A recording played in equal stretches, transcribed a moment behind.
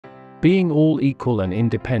Being all equal and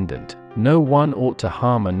independent, no one ought to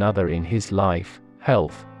harm another in his life,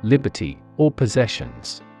 health, liberty, or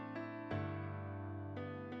possessions.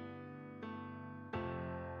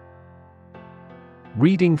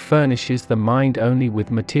 Reading furnishes the mind only with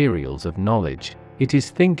materials of knowledge. It is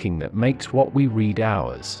thinking that makes what we read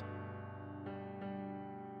ours.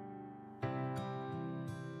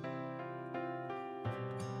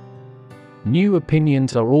 New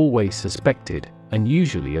opinions are always suspected, and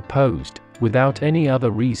usually opposed, without any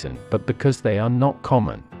other reason but because they are not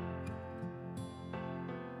common.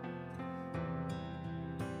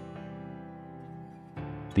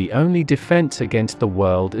 The only defense against the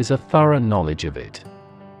world is a thorough knowledge of it.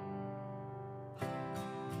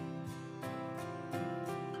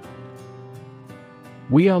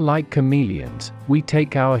 We are like chameleons, we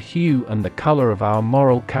take our hue and the color of our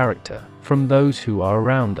moral character from those who are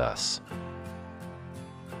around us.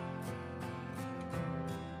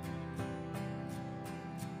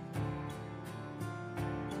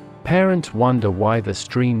 Parents wonder why the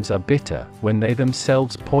streams are bitter when they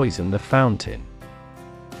themselves poison the fountain.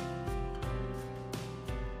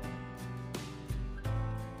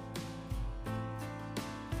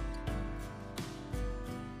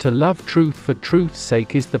 To love truth for truth's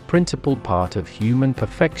sake is the principal part of human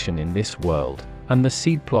perfection in this world, and the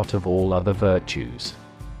seed plot of all other virtues.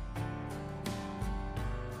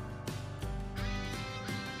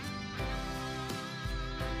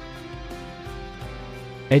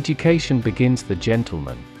 Education begins the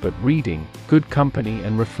gentleman, but reading, good company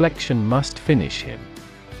and reflection must finish him.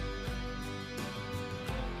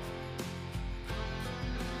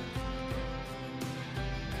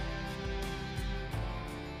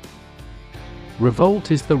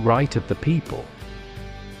 Revolt is the right of the people.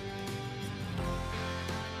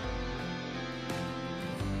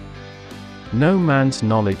 No man's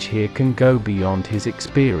knowledge here can go beyond his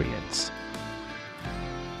experience.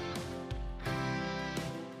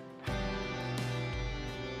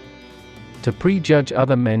 To prejudge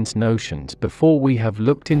other men's notions before we have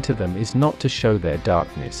looked into them is not to show their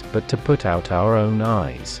darkness but to put out our own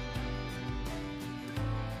eyes.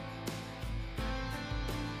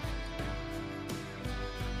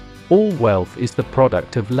 All wealth is the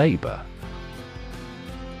product of labor.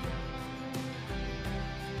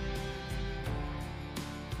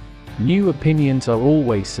 New opinions are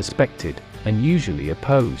always suspected, and usually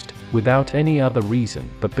opposed, without any other reason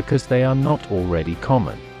but because they are not already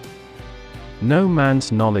common. No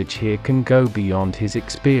man's knowledge here can go beyond his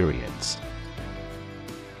experience.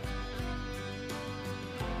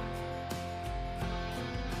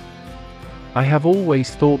 I have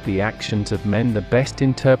always thought the actions of men the best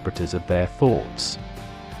interpreters of their thoughts.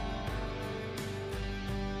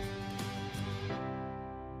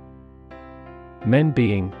 Men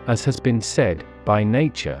being, as has been said, by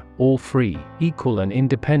nature, all free, equal and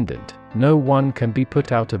independent, no one can be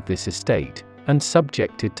put out of this estate, and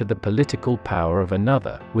subjected to the political power of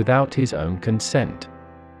another, without his own consent.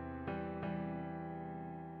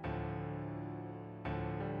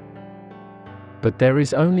 But there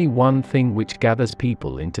is only one thing which gathers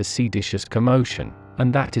people into seditious commotion,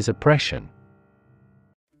 and that is oppression.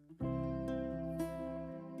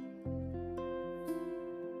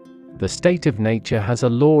 The state of nature has a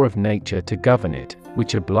law of nature to govern it,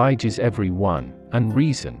 which obliges every one, and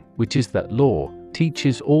reason, which is that law,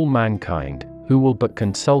 teaches all mankind, who will but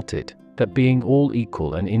consult it, that being all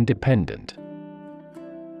equal and independent,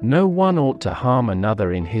 no one ought to harm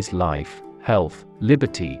another in his life, health,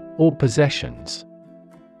 liberty, or possessions.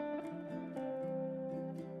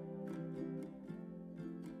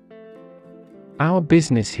 Our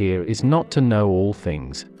business here is not to know all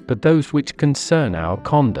things, but those which concern our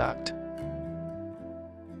conduct.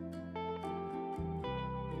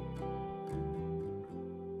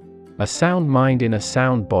 A sound mind in a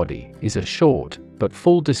sound body is a short, but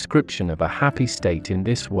full description of a happy state in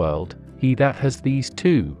this world. He that has these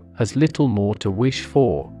two, has little more to wish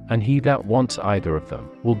for, and he that wants either of them,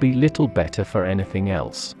 will be little better for anything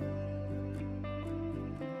else.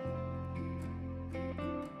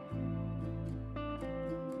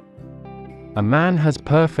 A man has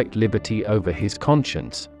perfect liberty over his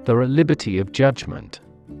conscience, thorough liberty of judgment.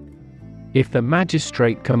 If the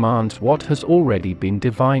magistrate commands what has already been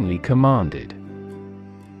divinely commanded,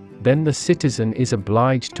 then the citizen is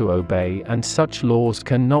obliged to obey, and such laws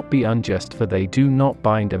cannot be unjust, for they do not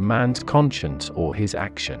bind a man's conscience or his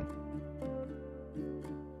action.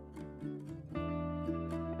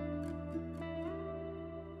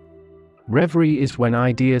 Reverie is when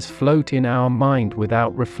ideas float in our mind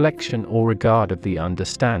without reflection or regard of the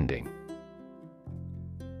understanding.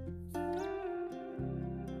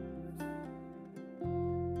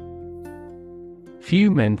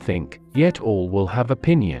 Few men think, yet all will have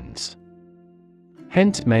opinions.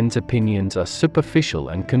 Hence men's opinions are superficial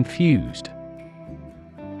and confused.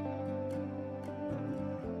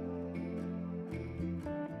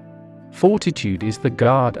 Fortitude is the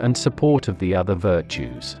guard and support of the other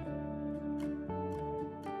virtues.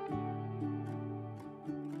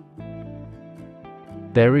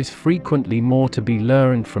 There is frequently more to be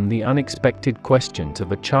learned from the unexpected questions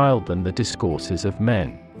of a child than the discourses of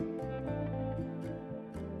men.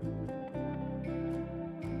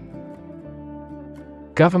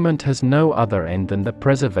 Government has no other end than the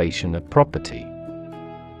preservation of property.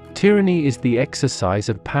 Tyranny is the exercise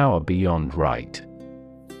of power beyond right.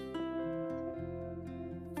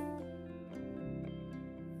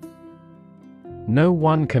 No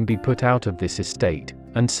one can be put out of this estate,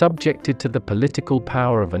 and subjected to the political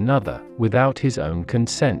power of another, without his own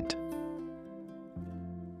consent.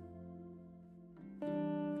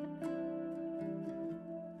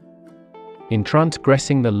 In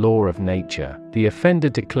transgressing the law of nature, the offender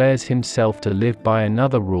declares himself to live by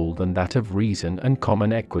another rule than that of reason and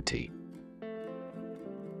common equity.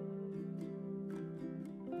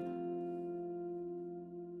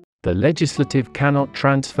 The legislative cannot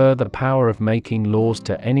transfer the power of making laws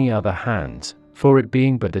to any other hands, for it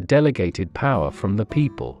being but a delegated power from the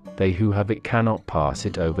people, they who have it cannot pass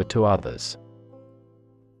it over to others.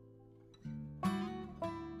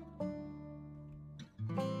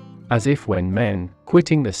 As if when men,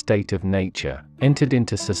 quitting the state of nature, entered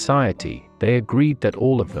into society, they agreed that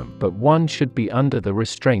all of them but one should be under the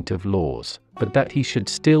restraint of laws, but that he should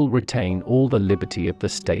still retain all the liberty of the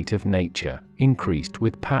state of nature, increased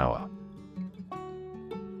with power.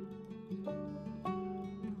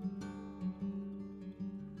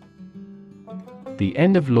 The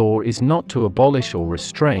end of law is not to abolish or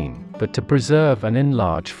restrain, but to preserve and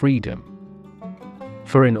enlarge freedom.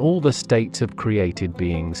 For in all the states of created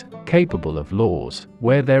beings, capable of laws,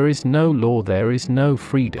 where there is no law there is no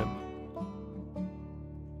freedom.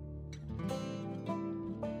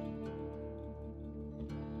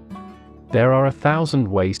 There are 1,000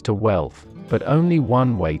 ways to wealth, but only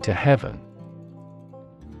one way to heaven.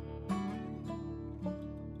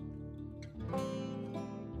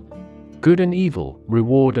 Good and evil,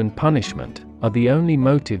 reward and punishment, are the only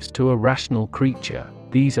motives to a rational creature.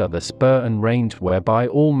 These are the spur and reins whereby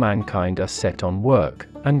all mankind are set on work,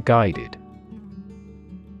 and guided.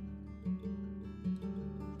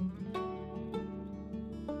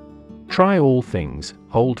 Try all things,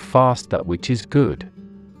 hold fast that which is good.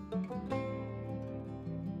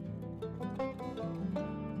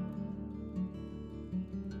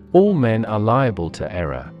 All men are liable to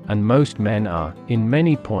error, and most men are, in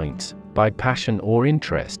many points, by passion or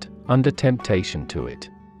interest, under temptation to it.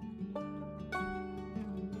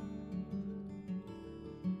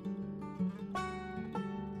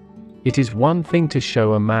 It is one thing to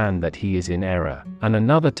show a man that he is in error, and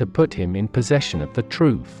another to put him in possession of the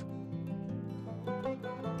truth.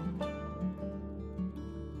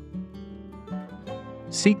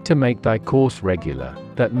 Seek to make thy course regular,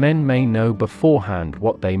 that men may know beforehand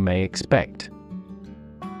what they may expect.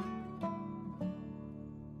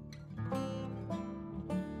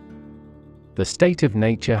 The state of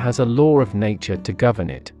nature has a law of nature to govern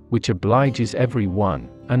it, which obliges every one,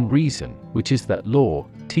 and reason, which is that law,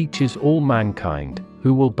 teaches all mankind,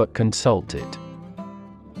 who will but consult it.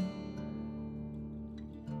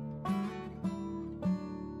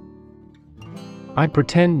 I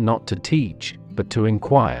pretend not to teach, but to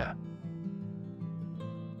inquire.